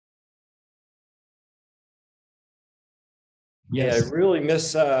Yeah, I Yes. really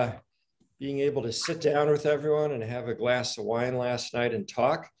miss being able to sit down with everyone and have a glass of wine last night and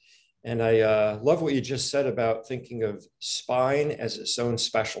talk. And I love what you just said about thinking of spine as its own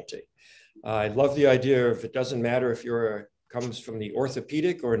specialty. I love the idea of it doesn't matter if you're comes from the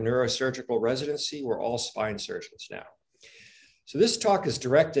orthopedic or neurosurgical residency, we're all spine surgeons now. So this talk is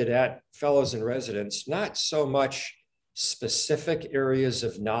directed at fellows and residents, not so much specific areas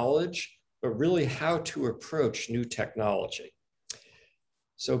of knowledge, but really how to approach new technology.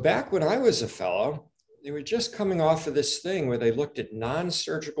 So back when I was a fellow, they were just coming off of this thing where they looked at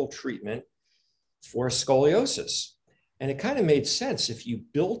non-surgical treatment for scoliosis. And it kind of made sense. If you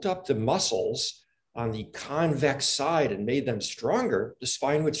built up the muscles on the convex side and made them stronger, the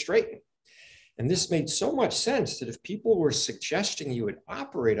spine would straighten. And this made so much sense that if people were suggesting you would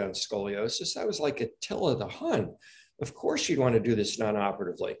operate on scoliosis, that was like Attila the Hun. Of course, you'd want to do this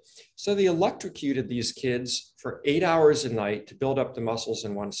non-operatively. So they electrocuted these kids for 8 hours a night to build up the muscles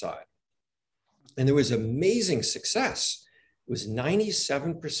in one side. And there was amazing success. It was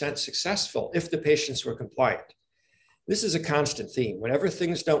 97% successful if the patients were compliant. This is a constant theme. Whenever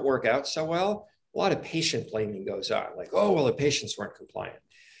things don't work out so well, a lot of patient blaming goes on, like, oh, well, the patients weren't compliant.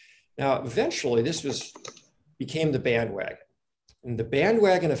 Now, eventually, became the bandwagon. And the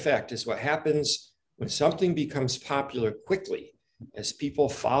bandwagon effect is what happens when something becomes popular quickly as people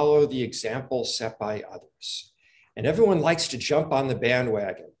follow the example set by others. And everyone likes to jump on the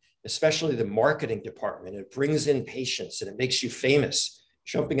bandwagon, especially the marketing department. It brings in patients and it makes you famous.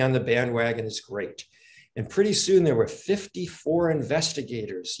 Jumping on the bandwagon is great. And pretty soon there were 54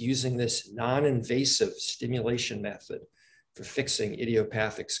 investigators using this non-invasive stimulation method for fixing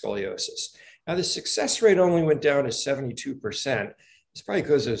idiopathic scoliosis. Now, the success rate only went down to 72%. It's probably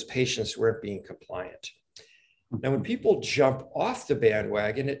because those patients weren't being compliant. Now, when people jump off the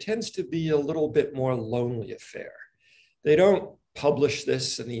bandwagon, it tends to be a little bit more lonely affair. They don't publish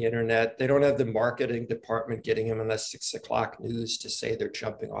this in the internet. They don't have the marketing department getting them on the 6 o'clock news to say they're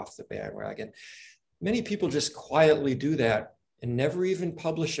jumping off the bandwagon. Many people just quietly do that and never even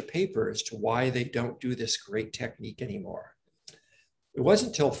publish a paper as to why they don't do this great technique anymore. It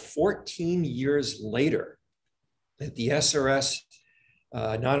wasn't until 14 years later that the SRS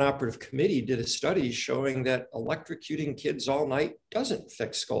non-operative committee did a study showing that electrocuting kids all night doesn't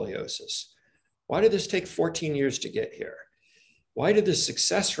fix scoliosis. Why did this take 14 years to get here? Why did the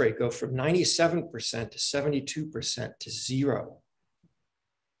success rate go from 97% to 72% to 0?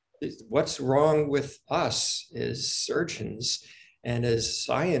 What's wrong with us as surgeons and as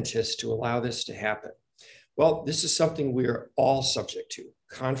scientists to allow this to happen? Well, this is something we are all subject to,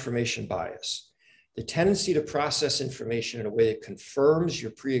 confirmation bias. The tendency to process information in a way that confirms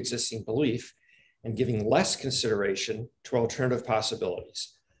your pre-existing belief and giving less consideration to alternative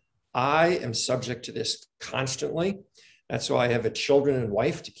possibilities. I am subject to this constantly. That's why I have a children and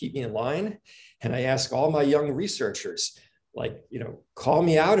wife to keep me in line. And I ask all my young researchers, like, call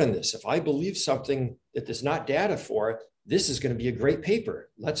me out on this. If I believe something that there's not data for, this is going to be a great paper.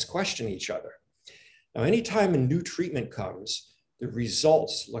 Let's question each other. Now, anytime a new treatment comes, the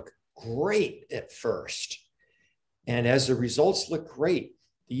results look great at first. And as the results look great,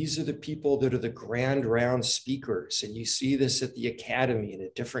 these are the people that are the grand round speakers. And you see this at the academy and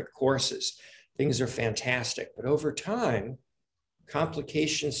at different courses. Things are fantastic. But over time,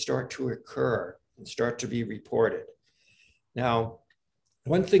 complications start to occur and start to be reported. Now,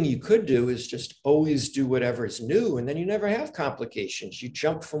 one thing you could do is just always do whatever is new, and then you never have complications. You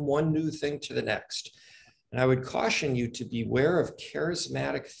jump from one new thing to the next. And I would caution you to beware of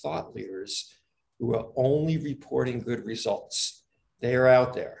charismatic thought leaders who are only reporting good results. They are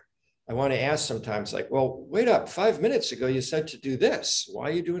out there. I want to ask sometimes, like, well, wait up, 5 minutes ago, you said to do this. Why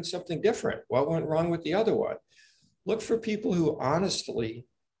are you doing something different? What went wrong with the other one? Look for people who honestly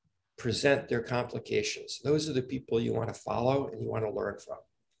present their complications. Those are the people you want to follow and you want to learn from.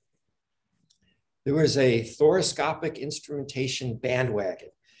 There was a thoracoscopic instrumentation bandwagon.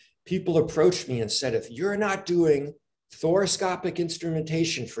 People approached me and said, if you're not doing thoracoscopic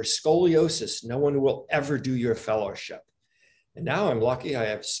instrumentation for scoliosis, no one will ever do your fellowship. And now I'm lucky I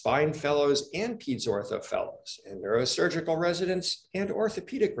have spine fellows and peds ortho fellows and neurosurgical residents and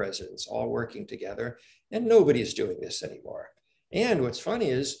orthopedic residents all working together, and nobody's doing this anymore. And what's funny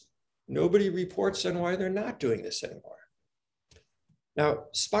is nobody reports on why they're not doing this anymore. Now,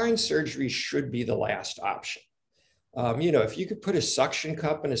 spine surgery should be the last option. If you could put a suction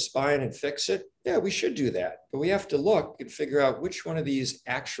cup in a spine and fix it, yeah, we should do that. But we have to look and figure out which one of these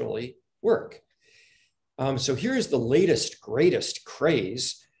actually work. So here's the latest, greatest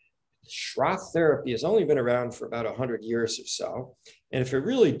craze. Schroth therapy has only been around for about 100 years or so. And if it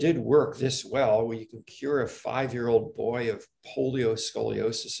really did work this well, where you can cure a 5-year-old boy of polio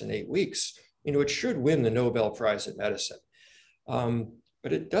scoliosis in 8 weeks, it should win the Nobel Prize in medicine.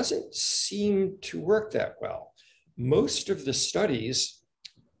 But it doesn't seem to work that well. Most of the studies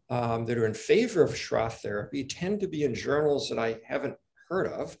that are in favor of Schroth therapy tend to be in journals that I haven't heard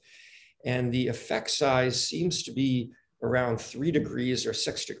of. And the effect size seems to be around 3 degrees or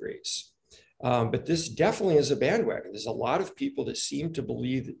 6 degrees. But this definitely is a bandwagon. There's a lot of people that seem to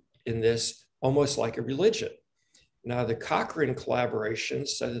believe in this almost like a religion. Now, the Cochrane collaboration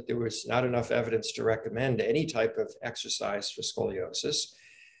said that there was not enough evidence to recommend any type of exercise for scoliosis.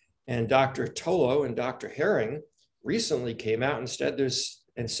 And Dr. Tolo and Dr. Herring recently came out and said there's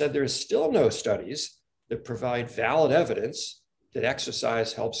still no studies that provide valid evidence that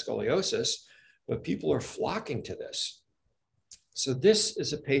exercise helps scoliosis, but people are flocking to this. So this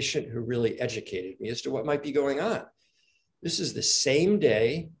is a patient who really educated me as to what might be going on. This is the same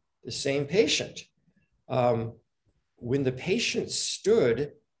day, the same patient. When the patient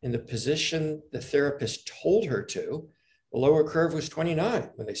stood in the position the therapist told her to, the lower curve was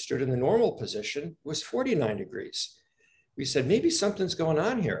 29. When they stood in the normal position, it was 49 degrees. We said, maybe something's going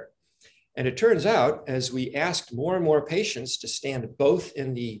on here. And it turns out, as we asked more and more patients to stand both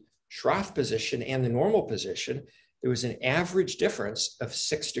in the Schroth position and the normal position, there was an average difference of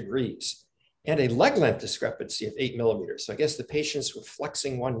 6 degrees and a leg length discrepancy of 8 millimeters. So I guess the patients were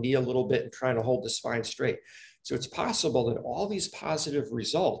flexing one knee a little bit and trying to hold the spine straight. So it's possible that all these positive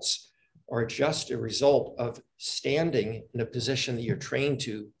results are just a result of standing in a position that you're trained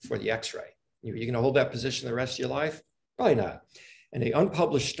to for the x-ray. You're going to hold that position the rest of your life? Probably not. And an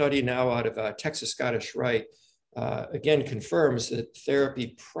unpublished study now out of Texas Scottish Rite again confirms that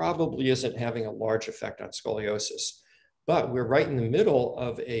therapy probably isn't having a large effect on scoliosis. But we're right in the middle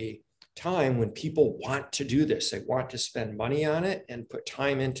of a time when people want to do this. They want to spend money on it and put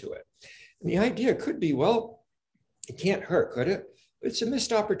time into it. And the idea could be, well, it can't hurt, could it? It's a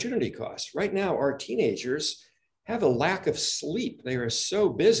missed opportunity cost. Right now, our teenagers have a lack of sleep. They are so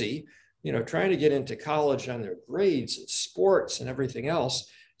busy, trying to get into college on their grades and sports and everything else.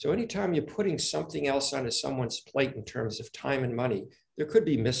 So anytime you're putting something else onto someone's plate in terms of time and money, there could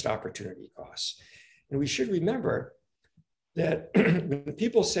be missed opportunity costs. And we should remember that when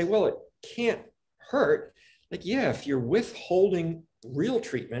people say, well, it can't hurt, like, yeah, if you're withholding real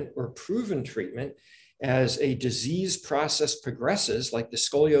treatment or proven treatment as a disease process progresses, like the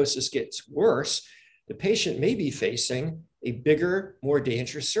scoliosis gets worse, the patient may be facing a bigger, more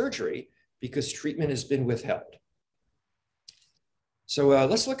dangerous surgery because treatment has been withheld. So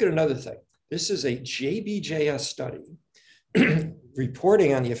let's look at another thing. This is a JBJS study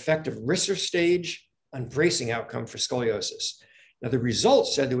reporting on the effect of Risser stage on bracing outcome for scoliosis. Now, the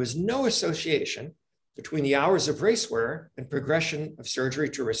results said there was no association between the hours of brace wear and progression of surgery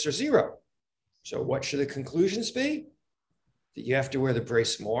to Risser 0. So what should the conclusions be? That you have to wear the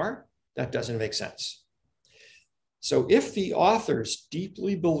brace more? That doesn't make sense. So if the authors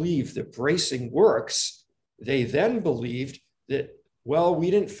deeply believe that bracing works, they then believed that, well, we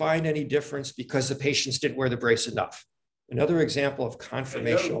didn't find any difference because the patients didn't wear the brace enough. Another example of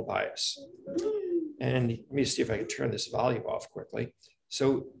confirmational bias. And let me see if I can turn this volume off quickly.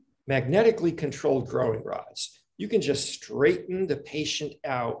 So magnetically controlled growing rods. You can just straighten the patient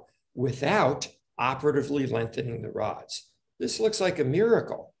out without operatively lengthening the rods. This looks like a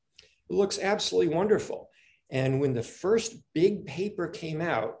miracle. It looks absolutely wonderful. And when the first big paper came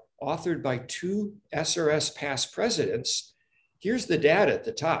out, authored by 2 SRS past presidents, here's the data at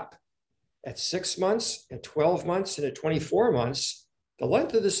the top. At 6 months, at 12 months, and at 24 months, the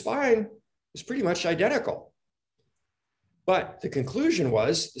length of the spine is pretty much identical. But the conclusion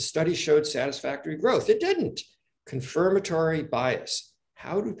was the study showed satisfactory growth. It didn't. Confirmatory bias.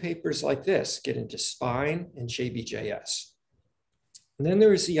 How do papers like this get into spine and JBJS? And then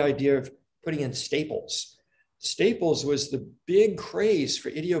there was the idea of putting in staples. Staples was the big craze for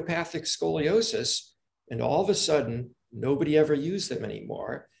idiopathic scoliosis, and all of a sudden, nobody ever used them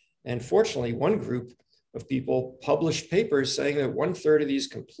anymore. And fortunately, one group of people published papers saying that 1/3 of these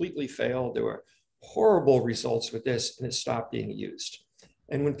completely failed. There were horrible results with this, and it stopped being used.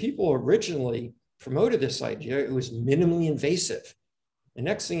 And when people originally promoted this idea, it was minimally invasive. The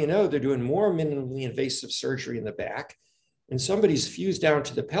next thing you know, they're doing more minimally invasive surgery in the back, and somebody's fused down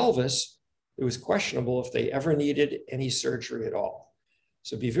to the pelvis. It was questionable if they ever needed any surgery at all.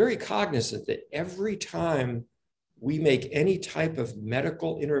 So be very cognizant that every time we make any type of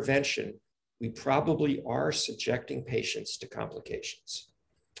medical intervention, we probably are subjecting patients to complications.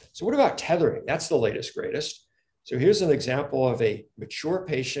 So what about tethering? That's the latest, greatest. So here's an example of a mature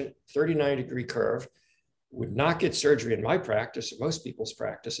patient, 39-degree curve. would not get surgery in my practice or most people's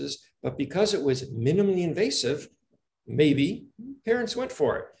practices, but because it was minimally invasive, maybe parents went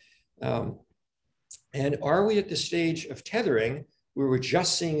for it. And are we at the stage of tethering where we're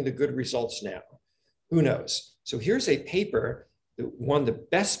just seeing the good results now? Who knows? So here's a paper that won the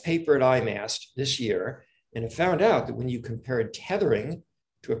best paper at IMAST this year, and it found out that when you compared tethering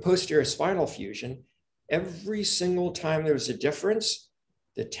to a posterior spinal fusion, every single time there was a difference,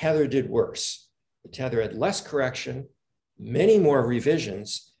 the tether did worse. The tether had less correction, many more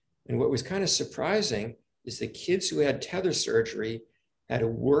revisions, and what was kind of surprising is the kids who had tether surgery had a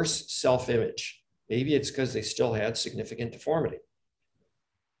worse self-image. Maybe it's because they still had significant deformity.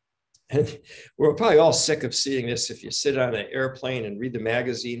 And we're probably all sick of seeing this if you sit on an airplane and read the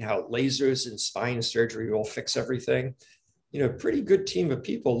magazine, how lasers and spine surgery will fix everything. A pretty good team of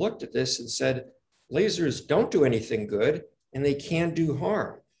people looked at this and said, lasers don't do anything good and they can do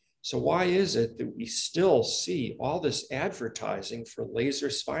harm. So why is it that we still see all this advertising for laser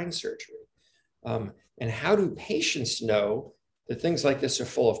spine surgery? And how do patients know that things like this are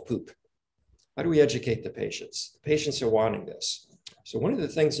full of poop? How do we educate the patients? The patients are wanting this. So one of the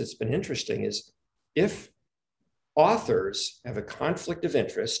things that's been interesting is if authors have a conflict of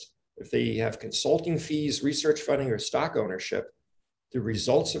interest, if they have consulting fees, research funding, or stock ownership, the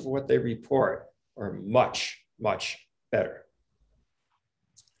results of what they report are much, much better.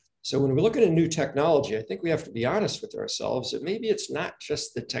 So when we look at a new technology, I think we have to be honest with ourselves that maybe it's not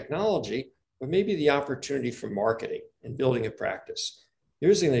just the technology, but maybe the opportunity for marketing and building a practice.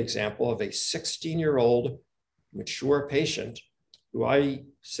 Here's an example of a 16-year-old mature patient who I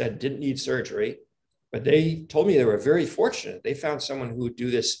said didn't need surgery, but they told me they were very fortunate. They found someone who would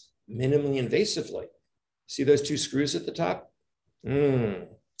do this minimally invasively. See those two screws at the top? Turns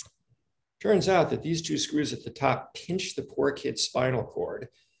out that these two screws at the top pinched the poor kid's spinal cord.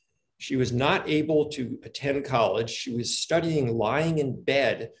 She was not able to attend college. She was studying lying in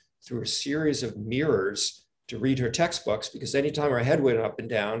bed through a series of mirrors to read her textbooks because anytime her head went up and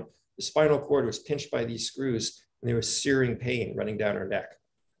down, the spinal cord was pinched by these screws and there was searing pain running down her neck.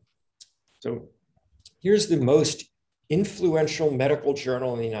 So here's the most influential medical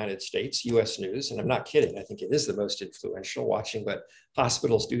journal in the United States, US News, and I'm not kidding, I think it is the most influential, watching what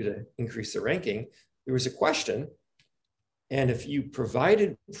hospitals do to increase the ranking. There was a question, and if you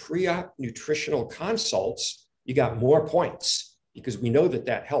provided pre-op nutritional consults, you got more points because we know that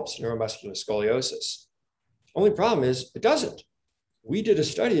that helps neuromuscular scoliosis. Only problem is it doesn't. We did a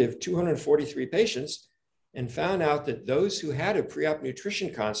study of 243 patients and found out that those who had a pre-op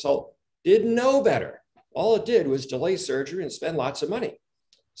nutrition consult did no better. All it did was delay surgery and spend lots of money.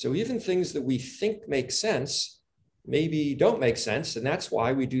 So even things that we think make sense maybe don't make sense, and that's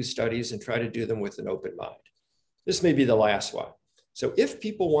why we do studies and try to do them with an open mind. This may be the last one. So if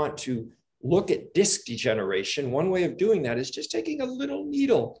people want to look at disc degeneration, one way of doing that is just taking a little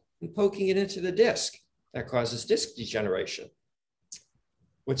needle and poking it into the disc. That causes disc degeneration.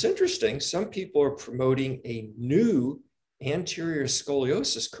 What's interesting, some people are promoting a new anterior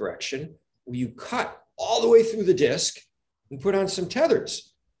scoliosis correction where you cut all the way through the disc and put on some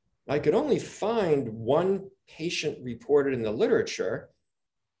tethers. I could only find one patient reported in the literature,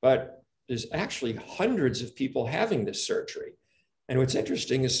 but there's actually hundreds of people having this surgery. And what's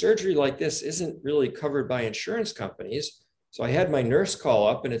interesting is surgery like this isn't really covered by insurance companies. So I had my nurse call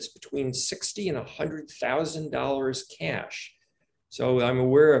up and it's between $60,000 and $100,000 cash. So I'm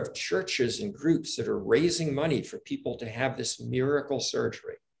aware of churches and groups that are raising money for people to have this miracle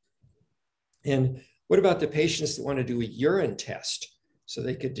surgery. And what about the patients that want to do a urine test so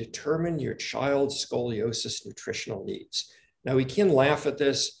they could determine your child's scoliosis nutritional needs? Now we can laugh at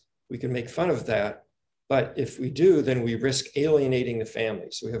this, we can make fun of that, but if we do, then we risk alienating the family.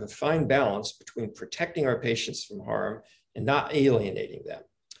 So we have a fine balance between protecting our patients from harm and not alienating them.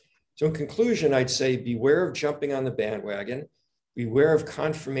 So in conclusion, I'd say beware of jumping on the bandwagon, beware of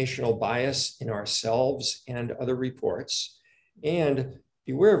confirmational bias in ourselves and other reports, and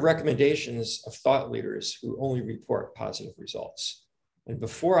beware of recommendations of thought leaders who only report positive results. And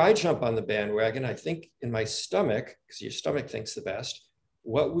before I jump on the bandwagon, I think in my stomach, because your stomach thinks the best,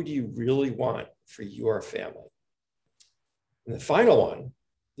 what would you really want for your family? And the final one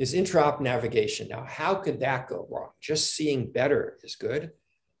is intra-op navigation. Now, how could that go wrong? Just seeing better is good.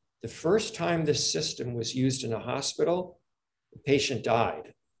 The first time this system was used in a hospital, the patient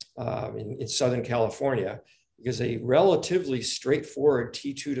died in Southern California because a relatively straightforward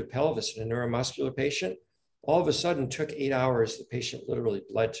T2 to pelvis in a neuromuscular patient all of a sudden took 8 hours. The patient literally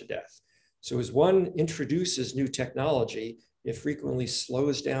bled to death. So as one introduces new technology, it frequently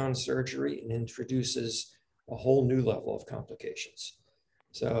slows down surgery and introduces a whole new level of complications.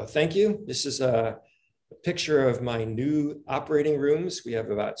 So thank you. This is a picture of my new operating rooms. We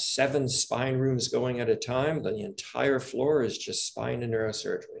have about 7 spine rooms going at a time. The entire floor is just spine and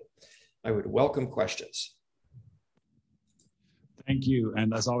neurosurgery. I would welcome questions. Thank you.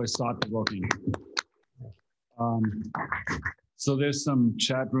 And as always, thought-provoking. So there's some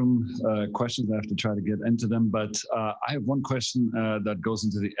chat room questions. I have to try to get into them, but I have one question that goes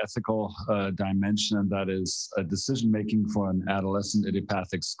into the ethical dimension, and that is decision-making for an adolescent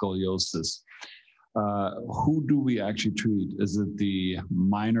idiopathic scoliosis. Who do we actually treat? Is it the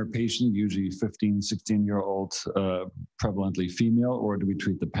minor patient, usually 15, 16-year-old, prevalently female, or do we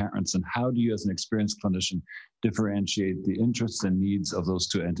treat the parents? And how do you, as an experienced clinician, differentiate the interests and needs of those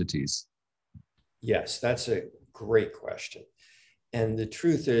two entities? Yes, that's a great question. And the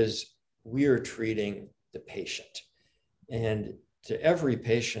truth is, we are treating the patient. And to every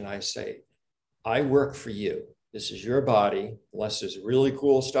patient, I say, I work for you. This is your body. Unless there's really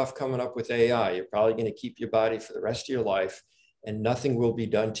cool stuff coming up with AI, you're probably going to keep your body for the rest of your life, and nothing will be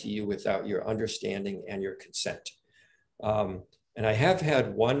done to you without your understanding and your consent. And I have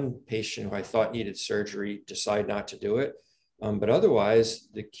had one patient who I thought needed surgery decide not to do it. But otherwise,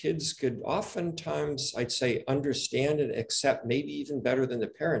 the kids could oftentimes, I'd say, understand and accept maybe even better than the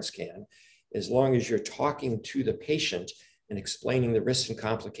parents can, as long as you're talking to the patient and explaining the risks and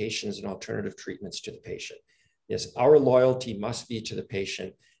complications and alternative treatments to the patient. Yes, our loyalty must be to the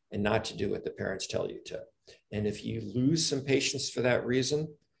patient and not to do what the parents tell you to. And if you lose some patients for that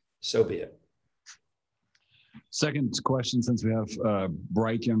reason, so be it. Second question, since we have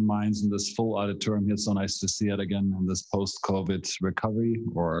bright young minds in this full auditorium here, so nice to see it again in this post-COVID recovery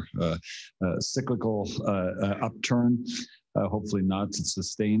or cyclical upturn, hopefully not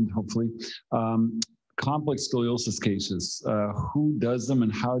sustained, hopefully. Complex scoliosis cases, who does them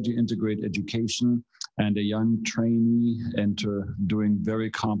and how do you integrate education and a young trainee into doing very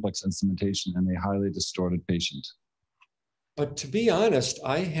complex instrumentation in a highly distorted patient? But to be honest,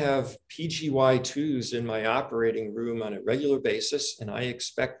 I have PGY2s in my operating room on a regular basis, and I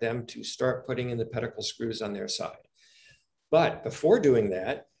expect them to start putting in the pedicle screws on their side. But before doing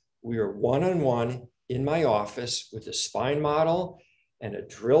that, we are one-on-one in my office with a spine model and a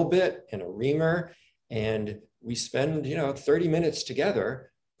drill bit and a reamer, and we spend 30 minutes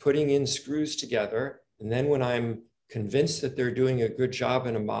together putting in screws together. And then when I'm convinced that they're doing a good job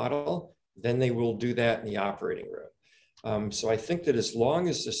in a model, then they will do that in the operating room. So I think that as long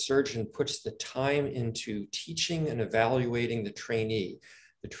as the surgeon puts the time into teaching and evaluating the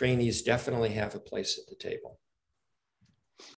trainees definitely have a place at the table.